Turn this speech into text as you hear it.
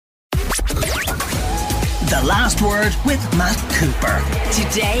The Last Word with Matt Cooper.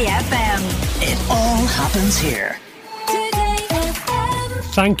 Today FM. It all happens here.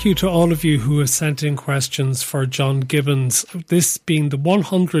 Thank you to all of you who have sent in questions for John Gibbons. This being the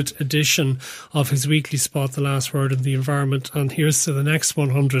 100th edition of his weekly spot, The Last Word in the Environment. And here's to the next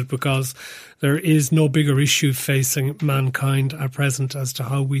 100, because there is no bigger issue facing mankind at present as to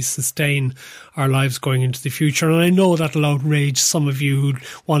how we sustain our lives going into the future. And I know that'll outrage some of you who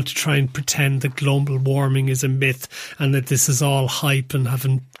want to try and pretend that global warming is a myth and that this is all hype and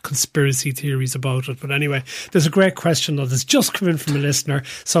having conspiracy theories about it. But anyway, there's a great question that has just come in from a listener.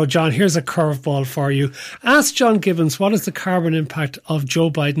 So John, here's a curveball for you. Ask John Gibbons, what is the carbon impact of Joe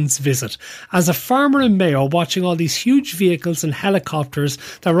Biden's visit? As a farmer in Mayo, watching all these huge vehicles and helicopters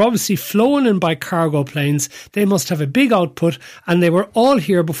that were obviously flown in by cargo planes, they must have a big output, and they were all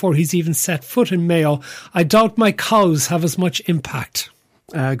here before he's even set foot in Mayo. I doubt my cows have as much impact.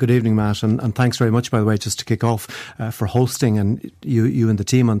 Good evening, Matt, and thanks very much, by the way, just to kick off, for hosting, and you and the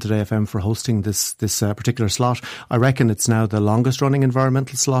team on Today FM for hosting this particular slot. I reckon it's now the longest running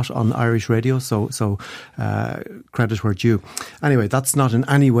environmental slot on Irish radio, so credit where due. Anyway, that's not in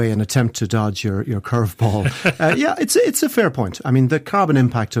any way an attempt to dodge your curveball. Yeah, it's a fair point. I mean, the carbon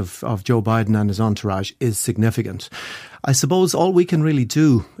impact of Joe Biden and his entourage is significant. I suppose all we can really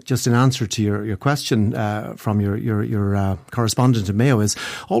do, just in answer to your question from your correspondent in Mayo, is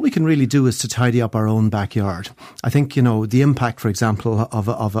all we can really do is to tidy up our own backyard. I think, the impact, for example,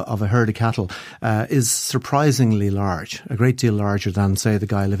 of a herd of cattle is surprisingly large, a great deal larger than, say, the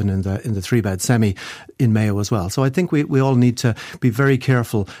guy living in the 3-bed semi in Mayo as well. So I think we all need to be very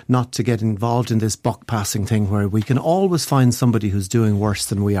careful not to get involved in this buck passing thing where we can always find somebody who's doing worse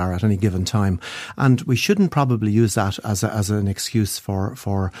than we are at any given time. And we shouldn't probably use that as an excuse for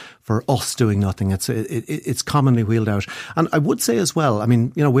us doing nothing. It's commonly wheeled out. And I would say as well, I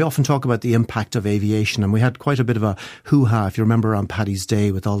mean, we often talk about the impact of aviation, and we had quite a bit of a hoo-ha, if you remember, on Paddy's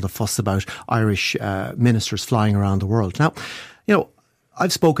Day with all the fuss about Irish ministers flying around the world. Now,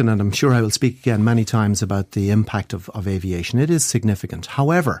 I've spoken, and I'm sure I will speak again many times, about the impact of aviation. It is significant.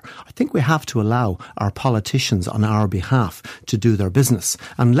 However, I think we have to allow our politicians on our behalf to do their business.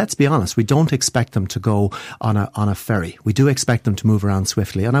 And let's be honest, we don't expect them to go on a ferry. We do expect them to move around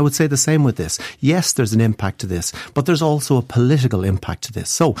swiftly. And I would say the same with this. Yes, there's an impact to this, but there's also a political impact to this.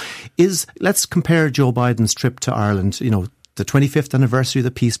 So let's compare Joe Biden's trip to Ireland, the 25th anniversary of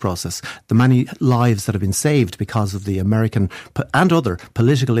the peace process, the many lives that have been saved because of the American and other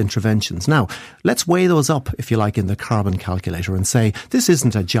political interventions. Now, let's weigh those up, if you like, in the carbon calculator and say, this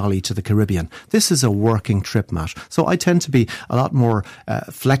isn't a jolly to the Caribbean. This is a working trip, Matt. So I tend to be a lot more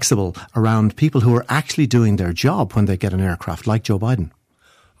flexible around people who are actually doing their job when they get an aircraft, like Joe Biden.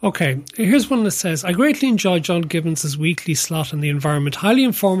 Okay, here's one that says, I greatly enjoy John Gibbons' weekly slot on the environment, highly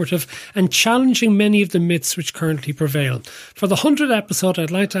informative and challenging many of the myths which currently prevail. For the 100th episode, I'd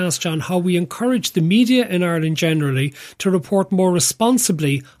like to ask John how we encourage the media in Ireland generally to report more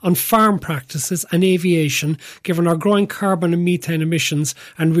responsibly on farm practices and aviation, given our growing carbon and methane emissions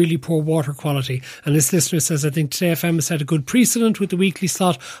and really poor water quality. And this listener says, I think Today FM has set a good precedent with the weekly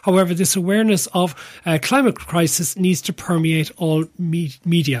slot. However, this awareness of climate crisis needs to permeate all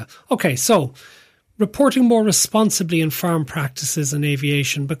media. Okay, so reporting more responsibly in farm practices and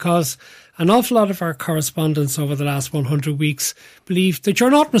aviation, because an awful lot of our correspondents over the last 100 weeks believe that you're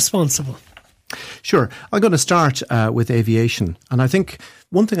not responsible. Sure. I'm going to start with aviation. And I think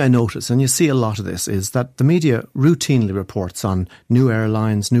one thing I notice, and you see a lot of this, is that the media routinely reports on new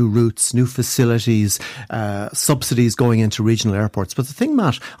airlines, new routes, new facilities, subsidies going into regional airports. But the thing,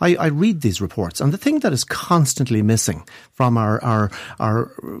 Matt, I read these reports, and the thing that is constantly missing from our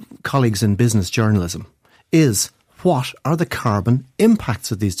colleagues in business journalism is, what are the carbon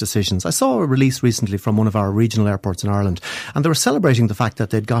impacts of these decisions? I saw a release recently from one of our regional airports in Ireland, and they were celebrating the fact that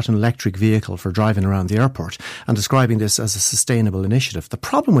they'd got an electric vehicle for driving around the airport and describing this as a sustainable initiative. The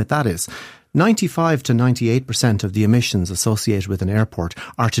problem with that is 95 to 98% of the emissions associated with an airport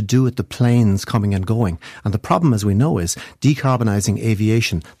are to do with the planes coming and going. And the problem, as we know, is decarbonising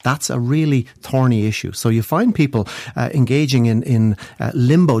aviation. That's a really thorny issue. So you find people engaging in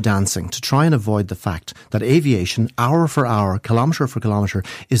limbo dancing to try and avoid the fact that aviation, hour for hour, kilometre for kilometre,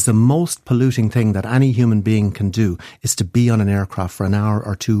 is the most polluting thing that any human being can do, is to be on an aircraft for an hour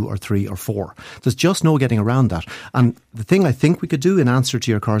or 2 or 3 or 4. There's just no getting around that. And the thing I think we could do, in answer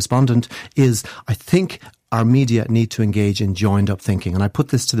to your correspondent, is I think our media need to engage in joined up thinking. And I put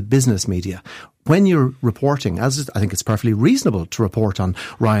this to the business media. When you're reporting, as I think it's perfectly reasonable to report on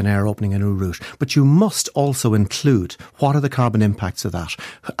Ryanair opening a new route, but you must also include what are the carbon impacts of that,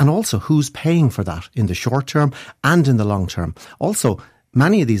 and also who's paying for that in the short term and in the long term. Also,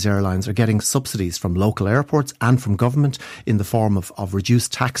 many of these airlines are getting subsidies from local airports and from government in the form of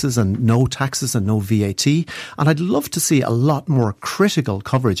reduced taxes and no VAT. And I'd love to see a lot more critical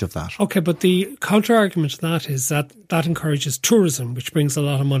coverage of that. Okay, but the counter-argument to that is that encourages tourism, which brings a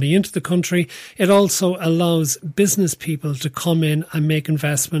lot of money into the country. It also allows business people to come in and make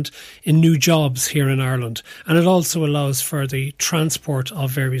investment in new jobs here in Ireland. And it also allows for the transport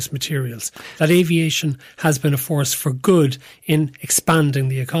of various materials. That aviation has been a force for good in expanding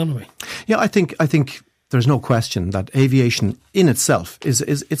the economy. Yeah, I think there's no question that aviation in itself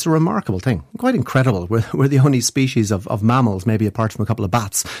it's a remarkable thing, quite incredible. We're the only species of mammals, maybe apart from a couple of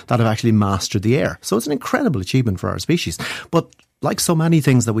bats, that have actually mastered the air. So it's an incredible achievement for our species. But like so many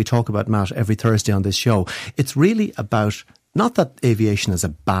things that we talk about, Matt, every Thursday on this show, it's really about not that aviation is a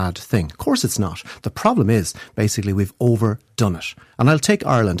bad thing. Of course it's not. The problem is, basically, we've overdone it. And I'll take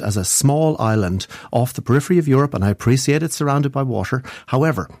Ireland as a small island off the periphery of Europe, and I appreciate it's surrounded by water.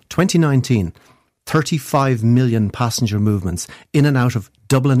 However, 2019, 35 million passenger movements in and out of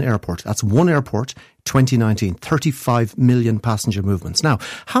Dublin Airport. That's one airport, 2019, 35 million passenger movements. Now,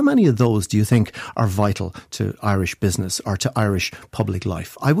 how many of those do you think are vital to Irish business or to Irish public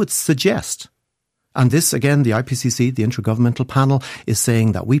life? I would suggest, and this, again, the IPCC, the Intergovernmental Panel, is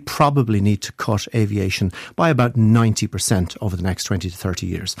saying that we probably need to cut aviation by about 90% over the next 20 to 30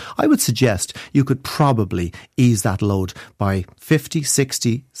 years. I would suggest you could probably ease that load by 50,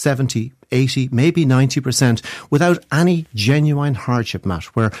 60, 70, 80, maybe 90% without any genuine hardship, Matt,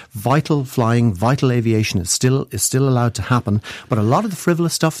 where vital flying, vital aviation is still allowed to happen. But a lot of the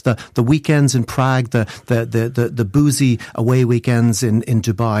frivolous stuff, the weekends in Prague, the boozy away weekends in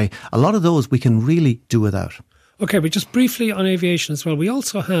Dubai, a lot of those we can really do without. Okay, but just briefly on aviation as well, we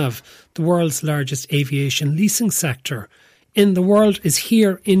also have the world's largest aviation leasing sector in the world is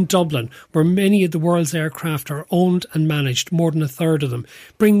here in Dublin, where many of the world's aircraft are owned and managed, more than a third of them,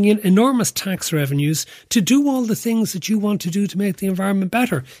 bringing in enormous tax revenues to do all the things that you want to do to make the environment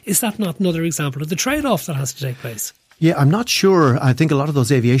better. Is that not another example of the trade-off that has to take place? Yeah, I'm not sure. I think a lot of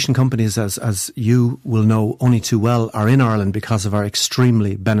those aviation companies, as you will know only too well, are in Ireland because of our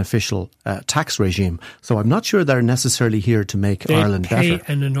extremely beneficial tax regime. So I'm not sure they're necessarily here to make Ireland better. They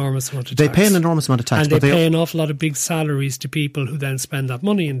pay an enormous amount of tax. They pay an enormous amount of tax. And they pay an awful lot of big salaries to people who then spend that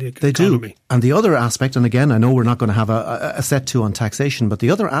money in the economy. They do. And the other aspect, and again, I know we're not going to have a set to on taxation, but the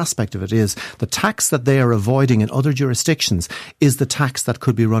other aspect of it is the tax that they are avoiding in other jurisdictions is the tax that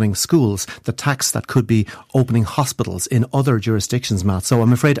could be running schools, the tax that could be opening hospitals in other jurisdictions, Matt. So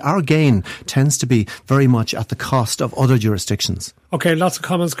I'm afraid our gain tends to be very much at the cost of other jurisdictions. Okay, lots of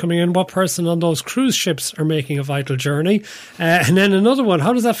comments coming in. What person on those cruise ships are making a vital journey? And then another one.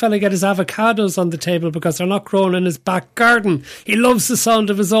 How does that fella get his avocados on the table because they're not grown in his back garden? He loves the sound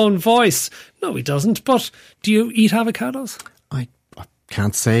of his own voice. No, he doesn't. But do you eat avocados? I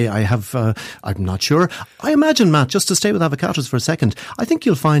can't say I have. I'm not sure. I imagine, Matt, just to stay with avocados for a second, I think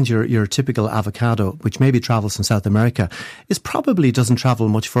you'll find your typical avocado, which maybe travels from South America, is probably doesn't travel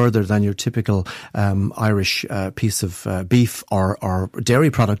much further than your typical Irish piece of beef or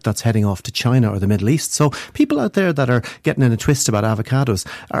dairy product that's heading off to China or the Middle East. So people out there that are getting in a twist about avocados,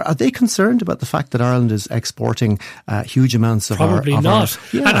 are they concerned about the fact that Ireland is exporting huge amounts of probably not.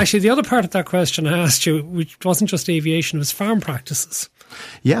 Yeah. And actually, the other part of that question I asked you, which wasn't just aviation, it was farm practices.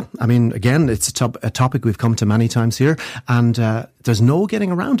 Yeah, I mean, again, it's a topic we've come to many times here, and there's no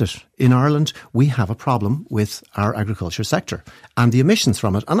getting around it. In Ireland, we have a problem with our agriculture sector and the emissions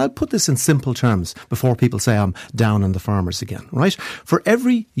from it. And I'll put this in simple terms before people say I'm down on the farmers again, right? For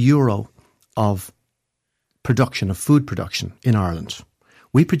every euro of production, of food production in Ireland,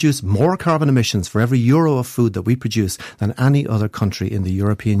 we produce more carbon emissions for every euro of food that we produce than any other country in the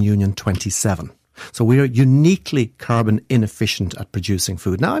European Union 27. So we are uniquely carbon inefficient at producing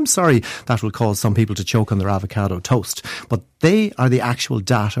food. Now, I'm sorry that will cause some people to choke on their avocado toast, but they are the actual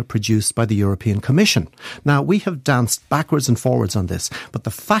data produced by the European Commission. Now, we have danced backwards and forwards on this, but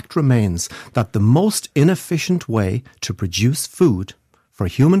the fact remains that the most inefficient way to produce food for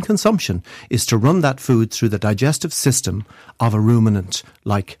human consumption is to run that food through the digestive system of a ruminant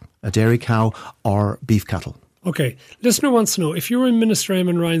like a dairy cow or beef cattle. Okay, listener wants to know, if you were in Minister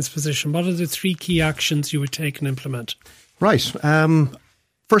Eamon Ryan's position, what are the 3 key actions you would take and implement? Right.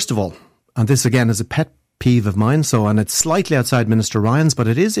 First of all, and this again is a pet peeve of mine, and it's slightly outside Minister Ryan's, but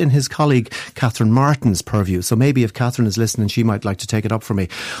it is in his colleague Catherine Martin's purview. So maybe if Catherine is listening, she might like to take it up for me.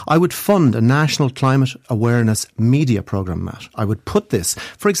 I would fund a national climate awareness media programme, Matt. I would put this,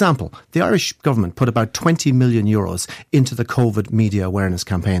 for example, the Irish government put about 20 million euros into the COVID media awareness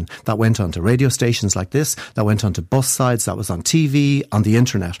campaign. That went on to radio stations like this, that went on to bus sides, that was on TV, on the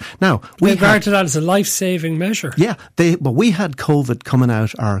internet. Now, we regard to that as a life-saving measure. Yeah, we had COVID coming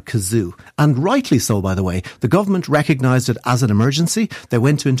out our kazoo, and rightly so, by the way. The government recognised it as an emergency. They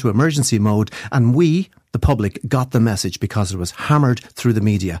went into emergency mode, and we, the public, got the message because it was hammered through the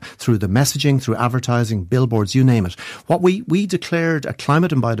media, through the messaging, through advertising, billboards, you name it. We declared a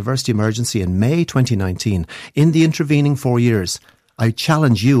climate and biodiversity emergency in May 2019. In the intervening 4 years, I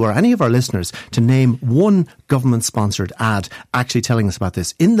challenge you or any of our listeners to name one government-sponsored ad actually telling us about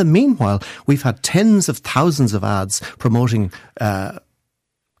this. In the meanwhile, we've had tens of thousands of ads promoting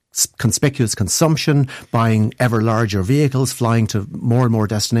conspicuous consumption, buying ever larger vehicles, flying to more and more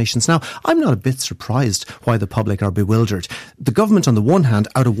destinations. Now, I'm not a bit surprised why the public are bewildered. The government, on the one hand,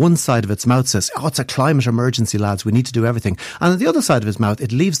 out of one side of its mouth says, it's a climate emergency, lads, we need to do everything. And on the other side of its mouth,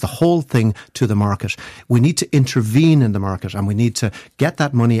 it leaves the whole thing to the market. We need to intervene in the market, and we need to get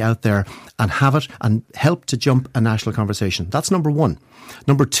that money out there and have it and help to jump a national conversation. That's number one.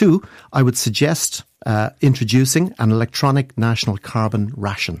 Number two, I would suggest introducing an electronic national carbon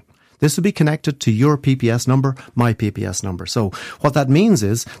ration. This will be connected to your PPS number, my PPS number. So what that means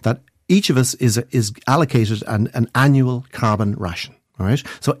is that each of us is allocated an annual carbon ration. All right.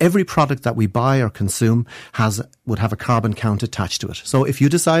 So every product that we buy or consume would have a carbon count attached to it. So if you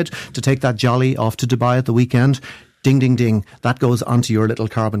decide to take that jolly off to Dubai at the weekend, ding, ding, ding, that goes onto your little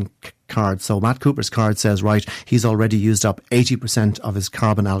carbon card. So Matt Cooper's card says, right, he's already used up 80% of his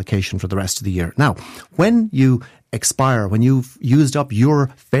carbon allocation for the rest of the year. Now, when you expire, when you've used up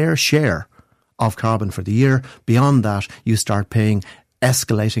your fair share of carbon for the year, beyond that, you start paying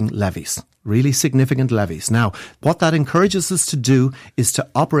escalating levies, really significant levies. Now, what that encourages us to do is to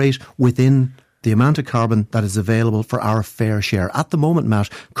operate within the amount of carbon that is available for our fair share. At the moment,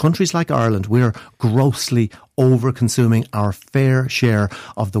 Matt, countries like Ireland, we're grossly over-consuming our fair share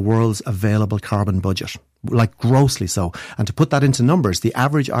of the world's available carbon budget. Like grossly so. And to put that into numbers, the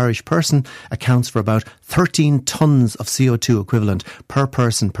average Irish person accounts for about 13 tonnes of CO2 equivalent per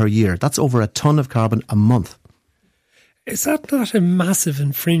person per year. That's over a tonne of carbon a month. Is that not a massive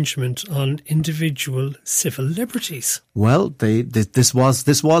infringement on individual civil liberties? Well, this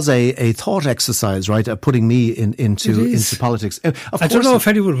was a thought exercise, right? Putting me into politics. I don't know if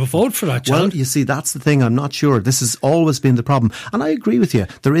anyone would vote for that, John. Well, you see, that's the thing. I'm not sure. This has always been the problem. And I agree with you.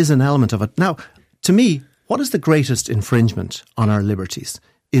 There is an element of it. Now, to me, what is the greatest infringement on our liberties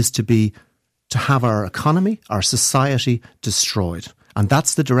is to have our economy, our society destroyed. And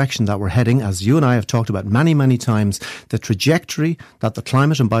that's the direction that we're heading, as you and I have talked about many, many times, the trajectory that the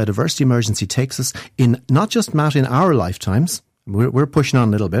climate and biodiversity emergency takes us in, not just, Matt, in our lifetimes, we're pushing on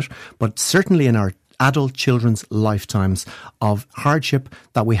a little bit, but certainly in our adult children's lifetimes of hardship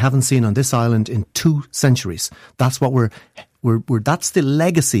that we haven't seen on this island in 2 centuries. That's what that's the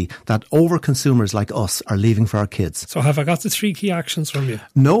legacy that over-consumers like us are leaving for our kids. So have I got the 3 key actions from you?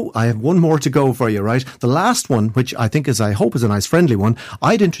 No, I have one more to go for you, right? The last one, which I hope is a nice friendly one,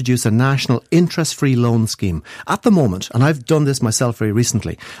 I'd introduce a national interest-free loan scheme. At the moment, and I've done this myself very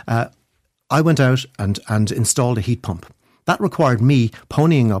recently, I went out and installed a heat pump. That required me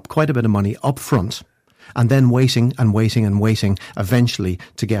ponying up quite a bit of money up front, and then waiting eventually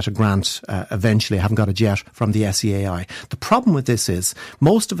to get a grant. Eventually, I haven't got it yet, from the SEAI. The problem with this is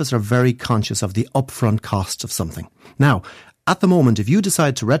most of us are very conscious of the upfront cost of something. Now, at the moment, if you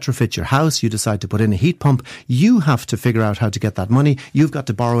decide to retrofit your house, you decide to put in a heat pump, you have to figure out how to get that money. You've got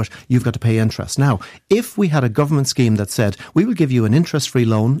to borrow it. You've got to pay interest. Now, if we had a government scheme that said, we will give you an interest-free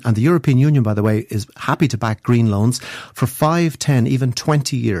loan, and the European Union, by the way, is happy to back green loans for 5, 10, even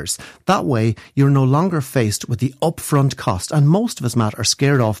 20 years. That way, you're no longer faced with the upfront cost. And most of us, Matt, are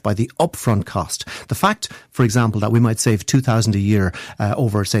scared off by the upfront cost. The fact, for example, that we might save $2,000 a year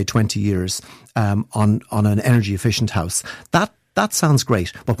over, say, 20 years on an energy efficient house, that sounds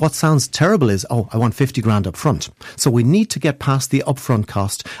great, but what sounds terrible is, I want 50 grand up front. So we need to get past the upfront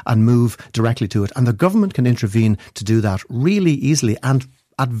cost and move directly to it. And the government can intervene to do that really easily and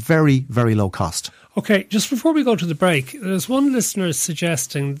at very, very low cost. Okay, just before we go to the break, there's one listener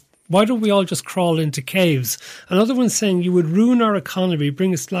suggesting, why don't we all just crawl into caves? Another one saying you would ruin our economy,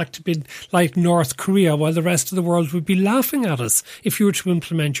 bring us back to be like North Korea, while the rest of the world would be laughing at us if you were to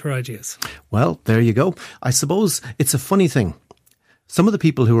implement your ideas. Well, there you go. I suppose it's a funny thing. Some of the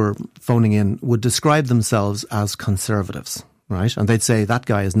people who are phoning in would describe themselves as conservatives. right? And they'd say that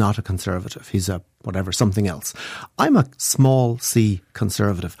guy is not a conservative. He's a whatever, something else. I'm a small c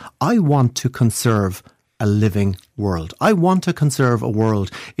conservative. I want to conserve a living world. I want to conserve a world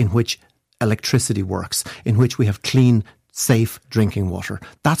in which electricity works, in which we have clean, safe drinking water.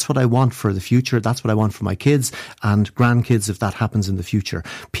 That's what I want for the future. That's what I want for my kids and grandkids if that happens in the future.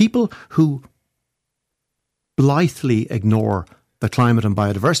 People who blithely ignore the climate and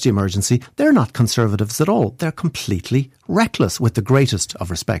biodiversity emergency, they're not conservatives at all. They're completely reckless, with the greatest of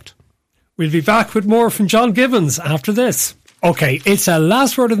respect. We'll be back with more from John Gibbons after this. Okay, it's a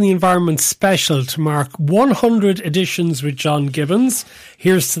Last Word on the Environment special to mark 100 editions with John Gibbons.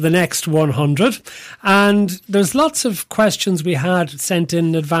 Here's to the next 100. And there's lots of questions we had sent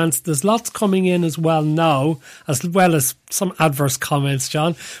in advance. There's lots coming in as well now, as well as some adverse comments,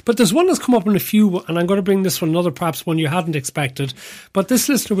 John. But there's one that's come up in a few, and I'm going to bring this one, another perhaps one you hadn't expected. But this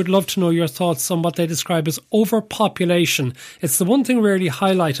listener would love to know your thoughts on what they describe as overpopulation. It's the one thing rarely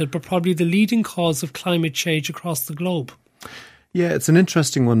highlighted, but probably the leading cause of climate change across the globe. Yeah, it's an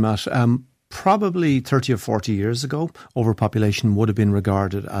interesting one, Matt. Probably 30 or 40 years ago, overpopulation would have been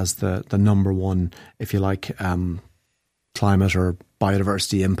regarded as the number one, if you like, climate or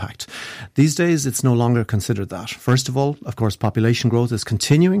biodiversity impact. These days, it's no longer considered that. First of all, of course, population growth is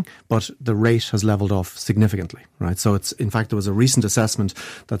continuing, but the rate has leveled off significantly, right? So it's, in fact, there was a recent assessment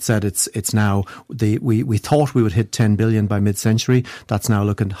that said it's now, we thought we would hit 10 billion by mid-century. That's now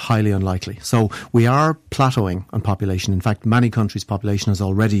looking highly unlikely. So we are plateauing on population. In fact, many countries' population has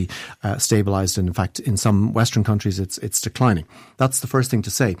already stabilised. And in fact, in some Western countries, it's declining. That's the first thing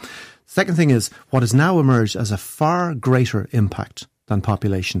to say. Second thing is, what has now emerged as a far greater impact than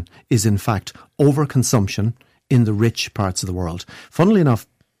population is in fact overconsumption in the rich parts of the world. Funnily enough,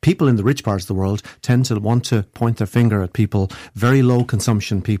 people in the rich parts of the world tend to want to point their finger at people, very low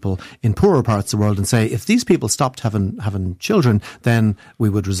consumption people in poorer parts of the world, and say, if these people stopped having children, then we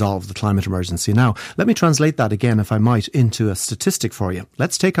would resolve the climate emergency. Now, let me translate that again, if I might, into a statistic for you.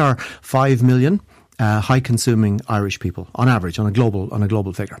 Let's take our 5 million high-consuming Irish people, on average, on a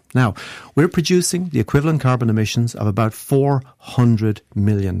global figure. Now, we're producing the equivalent carbon emissions of about 400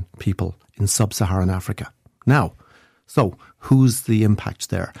 million people in sub-Saharan Africa. Now, so who's the impact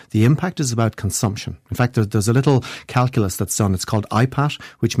there? The impact is about consumption. In fact, there's a little calculus that's done. It's called IPAT,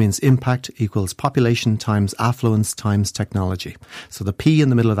 which means impact equals population times affluence times technology. So the P in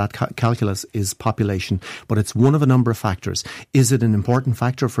the middle of that calculus is population, but it's one of a number of factors. Is it an important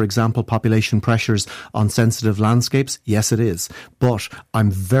factor? For example, population pressures on sensitive landscapes? Yes, it is. But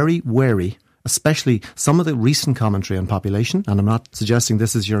I'm very wary, especially some of the recent commentary on population, and I'm not suggesting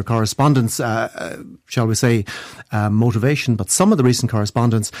this is your correspondence, shall we say, motivation, but some of the recent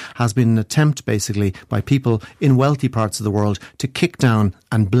correspondence has been an attempt basically by people in wealthy parts of the world to kick down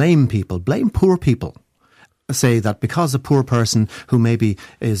and blame poor people. Say that because a poor person who maybe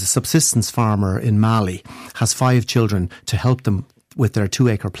is a subsistence farmer in Mali has 5 children to help them with their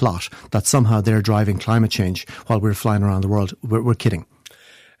 2-acre plot, that somehow they're driving climate change while we're flying around the world. We're kidding.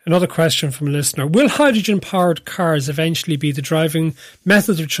 Another question from a listener. Will hydrogen-powered cars eventually be the driving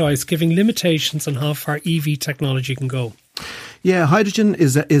method of choice, giving limitations on how far EV technology can go? Yeah, hydrogen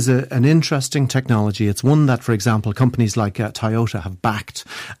is an interesting technology. It's one that, for example, companies like Toyota have backed,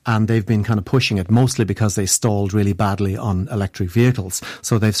 and they've been kind of pushing it mostly because they stalled really badly on electric vehicles.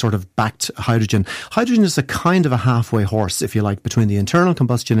 So they've sort of backed hydrogen. Hydrogen is a kind of a halfway horse, if you like, between the internal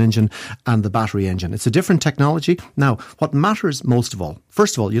combustion engine and the battery engine. It's a different technology. Now, what matters most of all,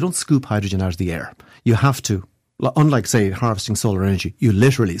 first of all, you don't scoop hydrogen out of the air. You have to. Unlike, say, harvesting solar energy, you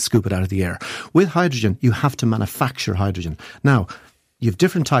literally scoop it out of the air. With hydrogen, you have to manufacture hydrogen. Now, you have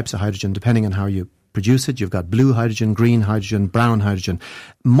different types of hydrogen depending on how you produce it. You've got blue hydrogen, green hydrogen, brown hydrogen.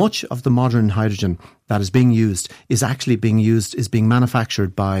 Much of the modern hydrogen that is being used is being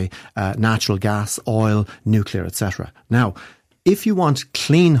manufactured by natural gas, oil, nuclear, etc. Now, if you want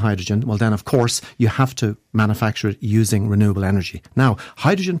clean hydrogen, well then, of course, you have to manufacture it using renewable energy. Now,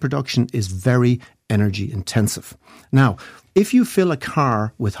 hydrogen production is very energy intensive. Now, if you fill a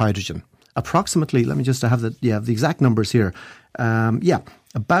car with hydrogen, approximately, let me just have the exact numbers here. About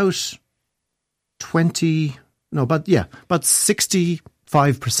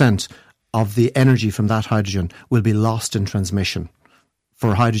 65% of the energy from that hydrogen will be lost in transmission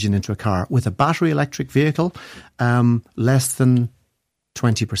for hydrogen into a car. With a battery electric vehicle, less than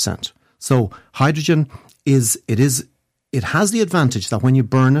 20%. So hydrogen it has the advantage that when you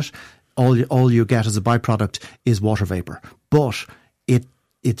burn it, all you get as a byproduct is water vapor. But it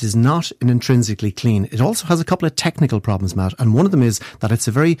it is not intrinsically clean. It also has a couple of technical problems, Matt, and one of them is that it's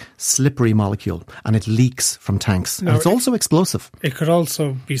a very slippery molecule and it leaks from tanks. And it's also explosive. It could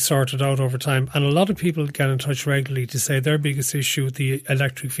also be sorted out over time. And a lot of people get in touch regularly to say their biggest issue with the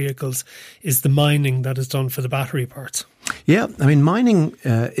electric vehicles is the mining that is done for the battery parts. Yeah, I mean, mining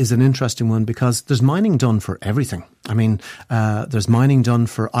is an interesting one because there's mining done for everything. I mean, there's mining done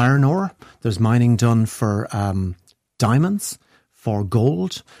for iron ore, there's mining done for diamonds, for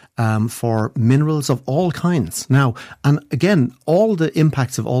gold, for minerals of all kinds. Now, and again, all the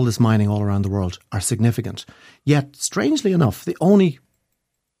impacts of all this mining all around the world are significant. Yet, strangely enough, the only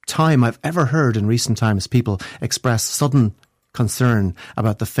time I've ever heard in recent times people express sudden concern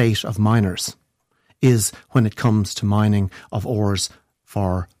about the fate of miners is when it comes to mining of ores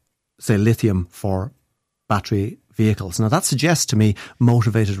for, say, lithium for battery vehicles. Now, that suggests to me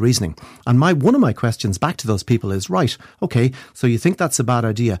motivated reasoning. And one of my questions back to those people is, right, okay, so you think that's a bad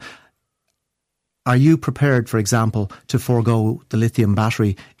idea. Are you prepared, for example, to forego the lithium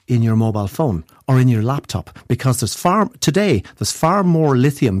battery in your mobile phone or in your laptop? Because there's far more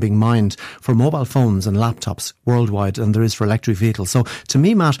lithium being mined for mobile phones and laptops worldwide than there is for electric vehicles. So to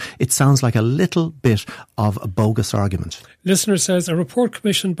me, Matt, it sounds like a little bit of a bogus argument. Listener says a report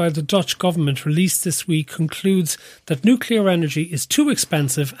commissioned by the Dutch government released this week concludes that nuclear energy is too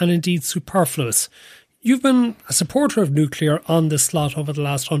expensive and indeed superfluous. You've been a supporter of nuclear on this slot over the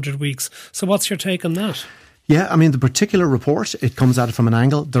last 100 weeks. So what's your take on that? Yeah, I mean, the particular report, it comes at it from an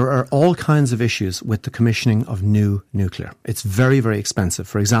angle. There are all kinds of issues with the commissioning of new nuclear. It's very, very expensive.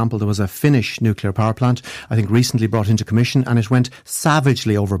 For example, there was a Finnish nuclear power plant, I think recently brought into commission, and it went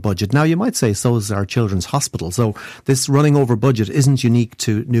savagely over budget. Now, you might say so is our children's hospital. So this running over budget isn't unique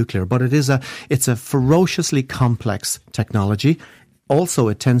to nuclear, but it's a ferociously complex technology. Also,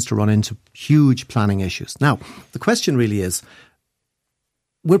 it tends to run into huge planning issues. Now, the question really is,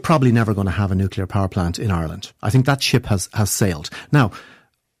 we're probably never going to have a nuclear power plant in Ireland. I think that ship has sailed. Now,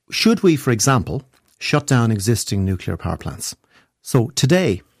 should we, for example, shut down existing nuclear power plants? So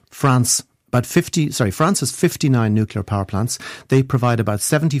today, France has 59 nuclear power plants. They provide about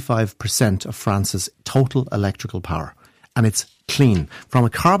 75% of France's total electrical power. And it's clean. From a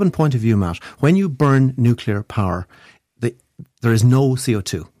carbon point of view, Matt, when you burn nuclear power, there is no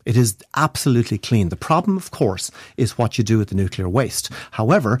CO2. It is absolutely clean. The problem, of course, is what you do with the nuclear waste.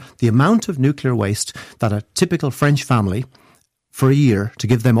 However, the amount of nuclear waste that a typical French family for a year to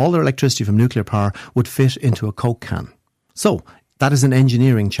give them all their electricity from nuclear power would fit into a Coke can. So that is an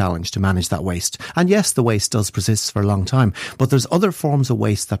engineering challenge to manage that waste. And yes, the waste does persist for a long time, but there's other forms of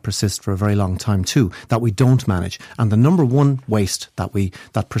waste that persist for a very long time too, that we don't manage. And the number one waste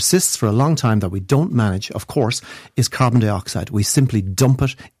that persists for a long time that we don't manage, of course, is carbon dioxide. We simply dump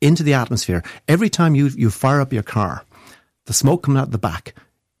it into the atmosphere. Every time you fire up your car, the smoke coming out the back,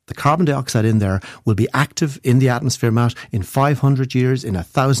 the carbon dioxide in there will be active in the atmosphere, Matt, in 500 years, in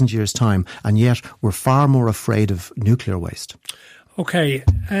 1,000 years' time. And yet we're far more afraid of nuclear waste. Okay,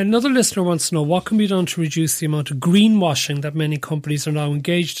 another listener wants to know what can be done to reduce the amount of greenwashing that many companies are now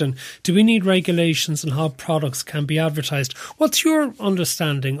engaged in. Do we need regulations on how products can be advertised? What's your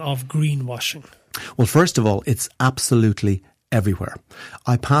understanding of greenwashing? Well, first of all, it's absolutely everywhere.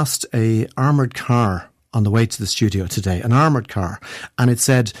 I passed an armoured car on the way to the studio today, an armoured car, and it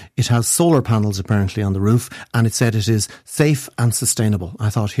said it has solar panels apparently on the roof, and it said it is safe and sustainable. I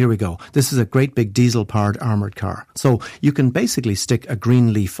thought, here we go. This is a great big diesel-powered armoured car. So you can basically stick a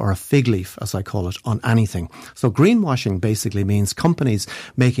green leaf or a fig leaf, as I call it, on anything. So greenwashing basically means companies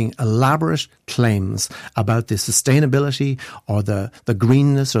making elaborate claims about the sustainability or the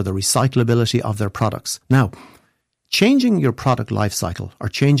greenness or the recyclability of their products. Now, changing your product life cycle or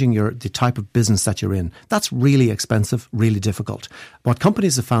changing the type of business that you're in, that's really expensive, really difficult. What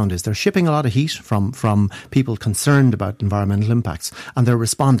companies have found is they're shipping a lot of heat from people concerned about environmental impacts, and they're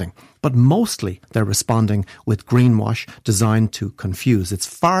responding. But mostly they're responding with greenwash designed to confuse. It's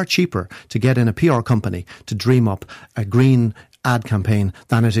far cheaper to get in a PR company to dream up a green ad campaign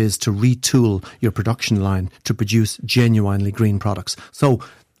than it is to retool your production line to produce genuinely green products. So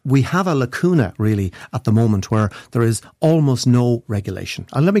we have a lacuna, really, at the moment where there is almost no regulation.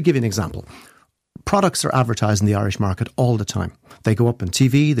 And let me give you an example. Products are advertised in the Irish market all the time. They go up on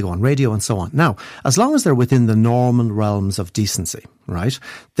TV, they go on radio and so on. Now, as long as they're within the normal realms of decency, right,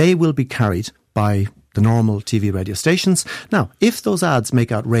 they will be carried by the normal TV radio stations. Now, if those ads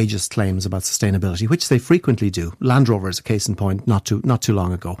make outrageous claims about sustainability, which they frequently do, Land Rover is a case in point not too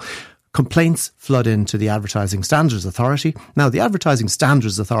long ago, complaints flood into the Advertising Standards Authority. Now, the Advertising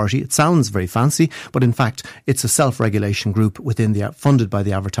Standards Authority, it sounds very fancy, but in fact, it's a self-regulation group funded by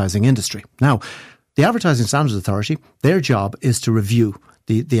the advertising industry. Now, the Advertising Standards Authority, their job is to review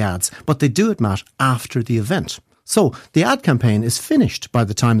the ads. But they do it, Matt, after the event. So the ad campaign is finished by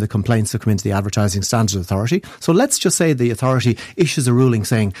the time the complaints have come into the Advertising Standards Authority. So let's just say the authority issues a ruling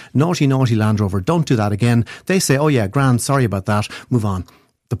saying, naughty, naughty Land Rover, don't do that again. They say, oh yeah, grand, sorry about that, move on.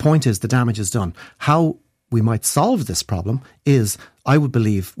 The point is the damage is done. How we might solve this problem is, I would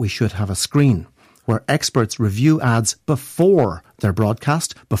believe we should have a screen where experts review ads before they're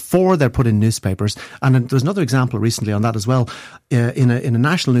broadcast, before they're put in newspapers. And there's another example recently on that as well, in a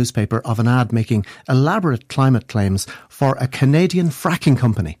national newspaper, of an ad making elaborate climate claims for a Canadian fracking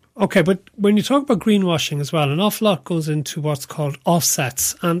company. Okay, but when you talk about greenwashing as well, an awful lot goes into what's called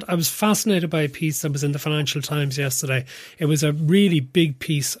offsets. And I was fascinated by a piece that was in the Financial Times yesterday. It was a really big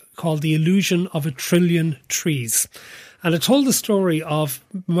piece called The Illusion of a Trillion Trees. And it told the story of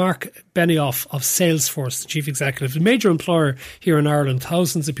Mark Benioff of Salesforce, the chief executive, a major employer here in Ireland.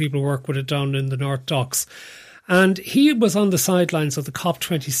 Thousands of people work with it down in the North Docks. And he was on the sidelines of the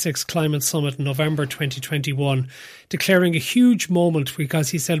COP26 Climate Summit in November 2021, declaring a huge moment because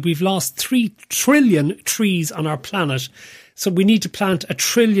he said, we've lost 3 trillion trees on our planet, so we need to plant 1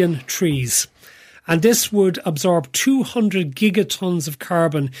 trillion trees. And this would absorb 200 gigatons of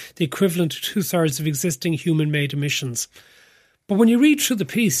carbon, the equivalent to 2/3 of existing human-made emissions. But when you read through the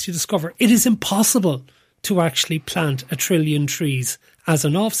piece, you discover it is impossible to actually plant 1 trillion trees as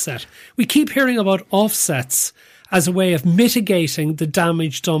an offset. We keep hearing about offsets as a way of mitigating the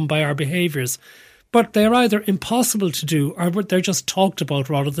damage done by our behaviours. But they're either impossible to do or they're just talked about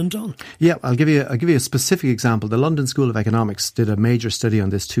rather than done. Yeah, I'll give you a specific example. The London School of Economics did a major study on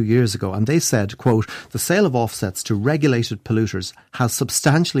this 2 years ago, and they said, quote, the sale of offsets to regulated polluters has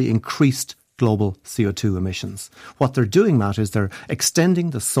substantially increased global CO2 emissions. What they're doing, Matt, is they're extending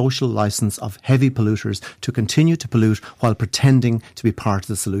the social licence of heavy polluters to continue to pollute while pretending to be part of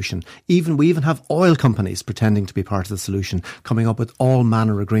the solution. We even have oil companies pretending to be part of the solution, coming up with all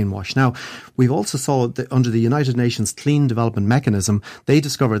manner of greenwash. Now, we've also saw that under the United Nations Clean Development Mechanism, they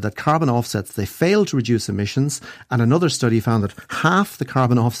discovered that carbon offsets, they failed to reduce emissions, and another study found that half the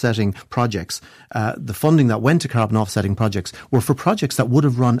carbon offsetting projects, the funding that went to carbon offsetting projects, were for projects that would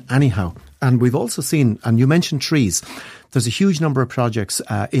have run anyhow. And we've also seen, and you mentioned trees, there's a huge number of projects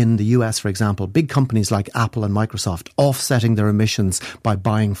in the US, for example, big companies like Apple and Microsoft offsetting their emissions by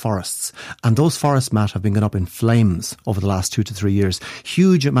buying forests. And those forests, Matt, have been going up in flames over the last 2 to 3 years.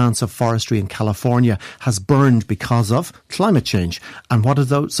 Huge amounts of forestry in California has burned because of climate change. And what are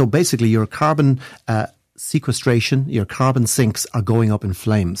those? So basically your carbon sequestration, your carbon sinks are going up in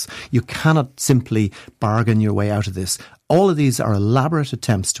flames. You cannot simply bargain your way out of this. All of these are elaborate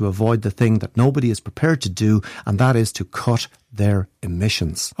attempts to avoid the thing that nobody is prepared to do, and that is to cut their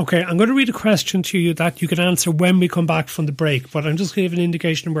emissions. Okay, I'm going to read a question to you that you can answer when we come back from the break, but I'm just going to give an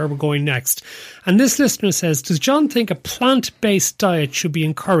indication of where we're going next. And this listener says, does John think a plant-based diet should be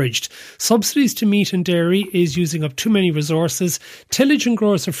encouraged? Subsidies to meat and dairy is using up too many resources. Tillage and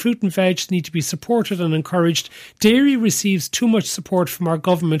growers of fruit and veg need to be supported and encouraged. Dairy receives too much support from our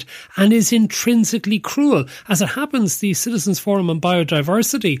government and is intrinsically cruel. As it happens, the Citizens Forum on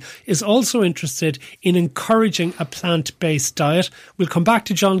Biodiversity is also interested in encouraging a plant-based diet. We'll come back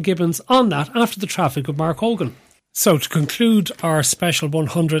to John Gibbons on that after the traffic with Mark Hogan. So to conclude our special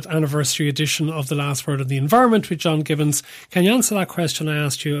 100th anniversary edition of The Last Word on the Environment with John Gibbons, can you answer that question I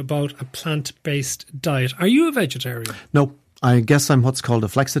asked you about a plant-based diet? Are you a vegetarian? No, I guess I'm what's called a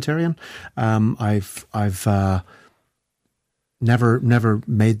flexitarian. I've never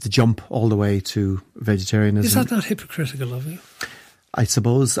made the jump all the way to vegetarianism. Is that not hypocritical of you? I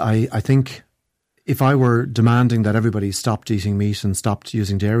suppose I think if I were demanding that everybody stopped eating meat and stopped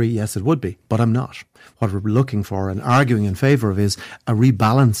using dairy, yes, it would be, but I'm not. What we're looking for and arguing in favour of is a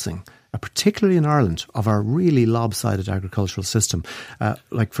rebalancing, particularly in Ireland, of our really lopsided agricultural system.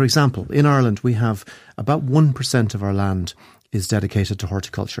 Like, for example, in Ireland, we have about 1% of our land is dedicated to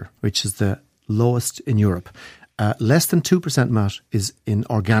horticulture, which is the lowest in Europe. Less than 2%, Matt, is in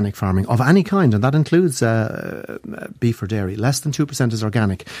organic farming of any kind, and that includes beef or dairy. Less than 2% is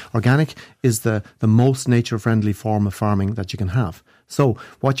organic. Organic is the most nature-friendly form of farming that you can have. So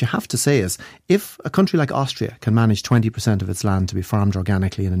what you have to say is, if a country like Austria can manage 20% of its land to be farmed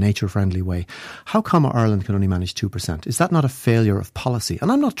organically in a nature-friendly way, how come Ireland can only manage 2%? Is that not a failure of policy?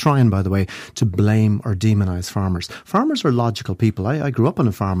 And I'm not trying, by the way, to blame or demonise farmers. Farmers are logical people. I grew up on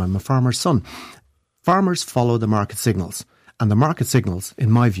a farm. I'm a farmer's son. Farmers follow the market signals, and the market signals,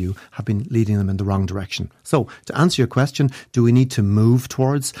 in my view, have been leading them in the wrong direction. So, to answer your question, do we need to move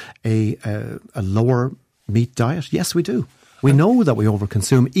towards a lower meat diet? Yes, we do. We know that we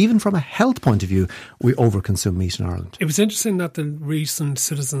overconsume. Even from a health point of view, we overconsume meat in Ireland. It was interesting that the recent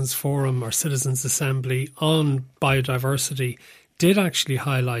Citizens Forum or Citizens Assembly on biodiversity did actually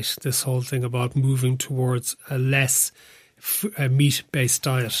highlight this whole thing about moving towards a less meat-based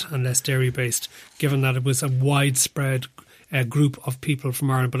diet and less dairy-based, given that it was a widespread group of people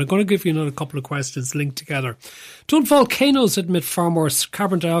from Ireland. But I'm going to give you another couple of questions linked together. Don't volcanoes emit far more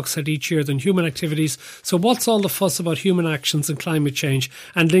carbon dioxide each year than human activities? So what's all the fuss about human actions and climate change?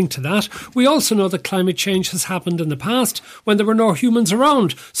 And linked to that, we also know that climate change has happened in the past when there were no humans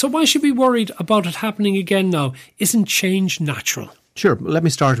around. So why should we be worried about it happening again now? Isn't change natural? Sure. Let me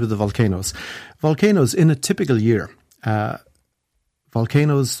start with the volcanoes. Volcanoes, in a typical year,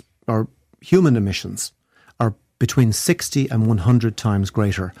 volcanoes or human emissions are between 60 and 100 times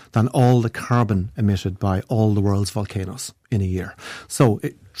greater than all the carbon emitted by all the world's volcanoes in a year. So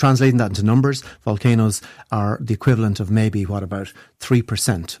translating that into numbers, volcanoes are the equivalent of maybe, about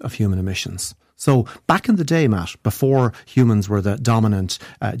 3% of human emissions. So back in the day, Matt, before humans were the dominant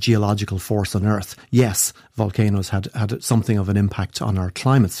geological force on Earth, yes, volcanoes had something of an impact on our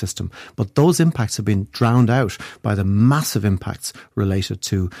climate system. But those impacts have been drowned out by the massive impacts related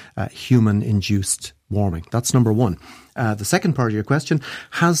to human-induced warming. That's number one. The second part of your question,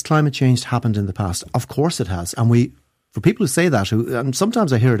 has climate change happened in the past? Of course it has. And for people who say that, and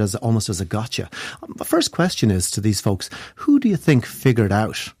sometimes I hear it as almost as a gotcha. The first question is to these folks, who do you think figured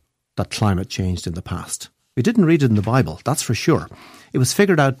out that climate changed in the past? We didn't read it in the Bible, that's for sure. It was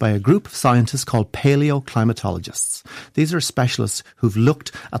figured out by a group of scientists called paleoclimatologists. These are specialists who've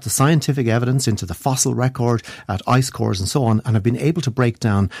looked at the scientific evidence into the fossil record, at ice cores and so on, and have been able to break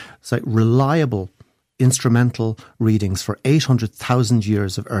down reliable instrumental readings for 800,000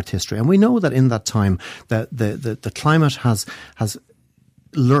 years of Earth history. And we know that in that time, the climate has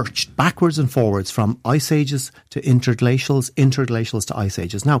lurched backwards and forwards from ice ages to interglacials to ice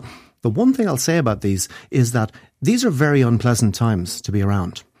ages. Now, the one thing I'll say about these is that these are very unpleasant times to be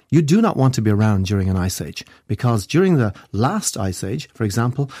around. You do not want to be around during an ice age, because during the last ice age, for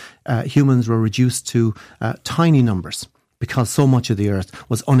example, humans were reduced to tiny numbers, because so much of the earth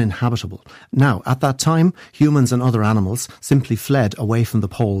was uninhabitable. Now, at that time, humans and other animals simply fled away from the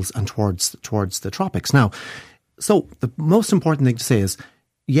poles and towards the tropics. Now, so the most important thing to say is,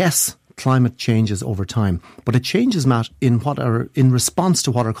 yes, climate changes over time, but it changes, Matt, in response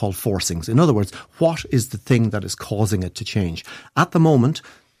to what are called forcings. In other words, what is the thing that is causing it to change? At the moment,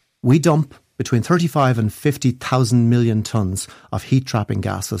 we dump between 35 and 50,000 million tonnes of heat-trapping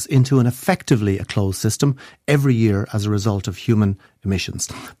gases into effectively a closed system every year as a result of human emissions.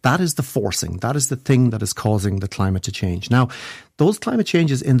 That is the forcing. That is the thing that is causing the climate to change. Now, those climate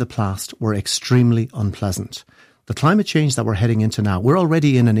changes in the past were extremely unpleasant. The climate change that we're heading into now, we're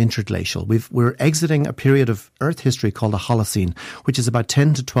already in an interglacial. We're exiting a period of Earth history called the Holocene, which is about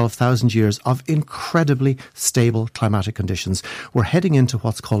 10 to 12,000 years of incredibly stable climatic conditions. We're heading into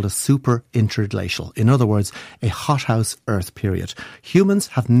what's called a super interglacial. In other words, a hothouse Earth period. Humans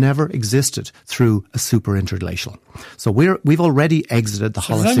have never existed through a super interglacial. So we've already exited the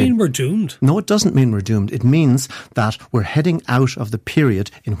Holocene. Does that mean we're doomed? No, it doesn't mean we're doomed. It means that we're heading out of the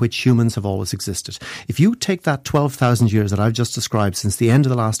period in which humans have always existed. If you take that 12,000 years that I've just described since the end of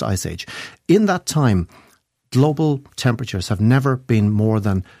the last ice age, in that time, global temperatures have never been more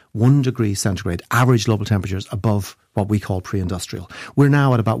than 1 degree centigrade, average global temperatures above what we call pre-industrial. We're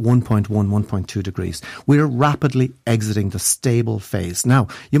now at about 1.1, 1.2 degrees. We're rapidly exiting the stable phase. Now,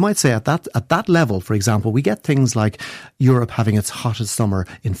 you might say at that level, for example, we get things like Europe having its hottest summer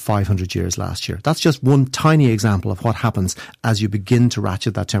in 500 years last year. That's just one tiny example of what happens as you begin to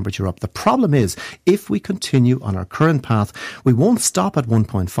ratchet that temperature up. The problem is, if we continue on our current path, we won't stop at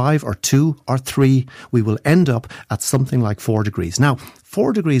 1.5 or 2 or 3. We will end up at something like 4 degrees. Now,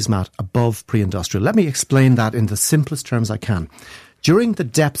 4 degrees, Matt, above pre-industrial. Let me explain that in the simplest terms I can. During the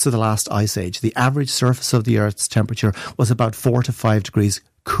depths of the last ice age, the average surface of the Earth's temperature was about 4 to 5 degrees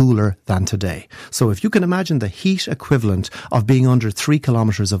cooler than today. So if you can imagine the heat equivalent of being under 3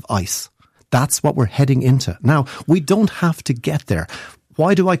 kilometres of ice, that's what we're heading into. Now, we don't have to get there.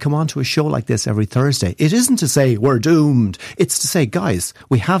 Why do I come on to a show like this every Thursday? It isn't to say we're doomed. It's to say, guys,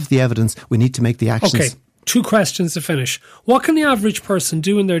 we have the evidence. We need to make the actions. Okay. 2 questions to finish. What can the average person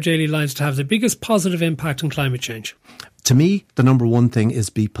do in their daily lives to have the biggest positive impact on climate change? To me, the number one thing is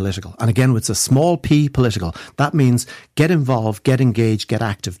be political. And again, it's a small p political. That means get involved, get engaged, get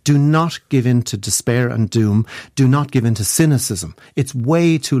active. Do not give in to despair and doom. Do not give in to cynicism. It's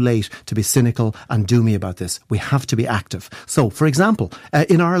way too late to be cynical and doomy about this. We have to be active. So, for example,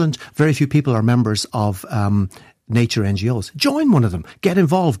 in Ireland, very few people are members of nature NGOs. Join one of them. Get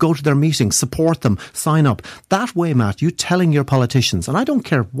involved. Go to their meetings. Support them. Sign up. That way, Matt, you telling your politicians, and I don't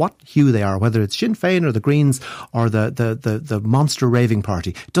care what hue they are, whether it's Sinn Féin or the Greens or the monster raving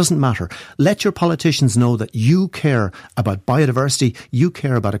party, it doesn't matter. Let your politicians know that you care about biodiversity, you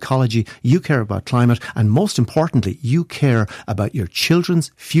care about ecology, you care about climate, and most importantly, you care about your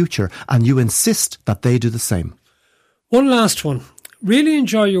children's future, and you insist that they do the same. One last one. Really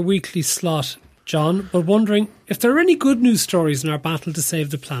enjoy your weekly slot, John, but wondering if there are any good news stories in our battle to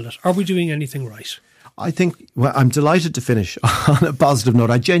save the planet. Are we doing anything right? I think, well, I'm delighted to finish on a positive note.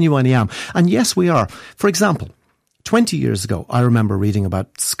 I genuinely am. And yes, we are. For example, 20 years ago, I remember reading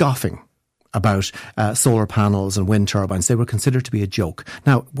about scoffing about solar panels and wind turbines. They were considered to be a joke.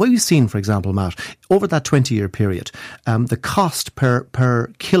 Now, what we've seen, for example, Matt, over that 20-year period, the cost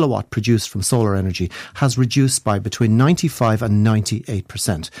per kilowatt produced from solar energy has reduced by between 95 and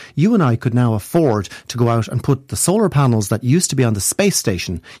 98%. You and I could now afford to go out and put the solar panels that used to be on the space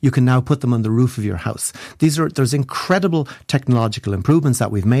station, you can now put them on the roof of your house. There's incredible technological improvements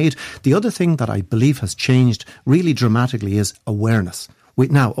that we've made. The other thing that I believe has changed really dramatically is awareness.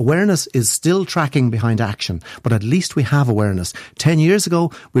 Now, awareness is still tracking behind action, but at least we have awareness. 10 years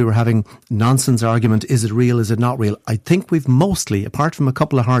ago, we were having nonsense argument. Is it real? Is it not real? I think we've mostly, apart from a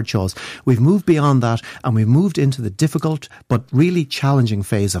couple of hard shows, we've moved beyond that and we've moved into the difficult but really challenging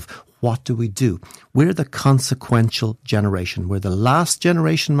phase of what do we do? We're the consequential generation. We're the last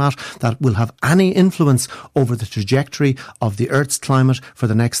generation, Matt, that will have any influence over the trajectory of the Earth's climate for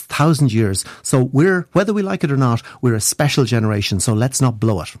the next 1,000 years. So whether we like it or not, we're a special generation. So let's not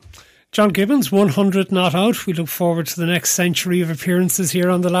blow it. John Gibbons, 100 not out. We look forward to the next century of appearances here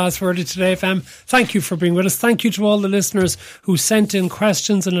on The Last Word of Today FM. Thank you for being with us. Thank you to all the listeners who sent in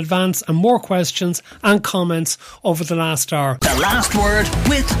questions in advance and more questions and comments over the last hour. The Last Word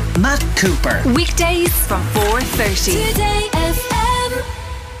with Matt Cooper. Weekdays from 4:30. Today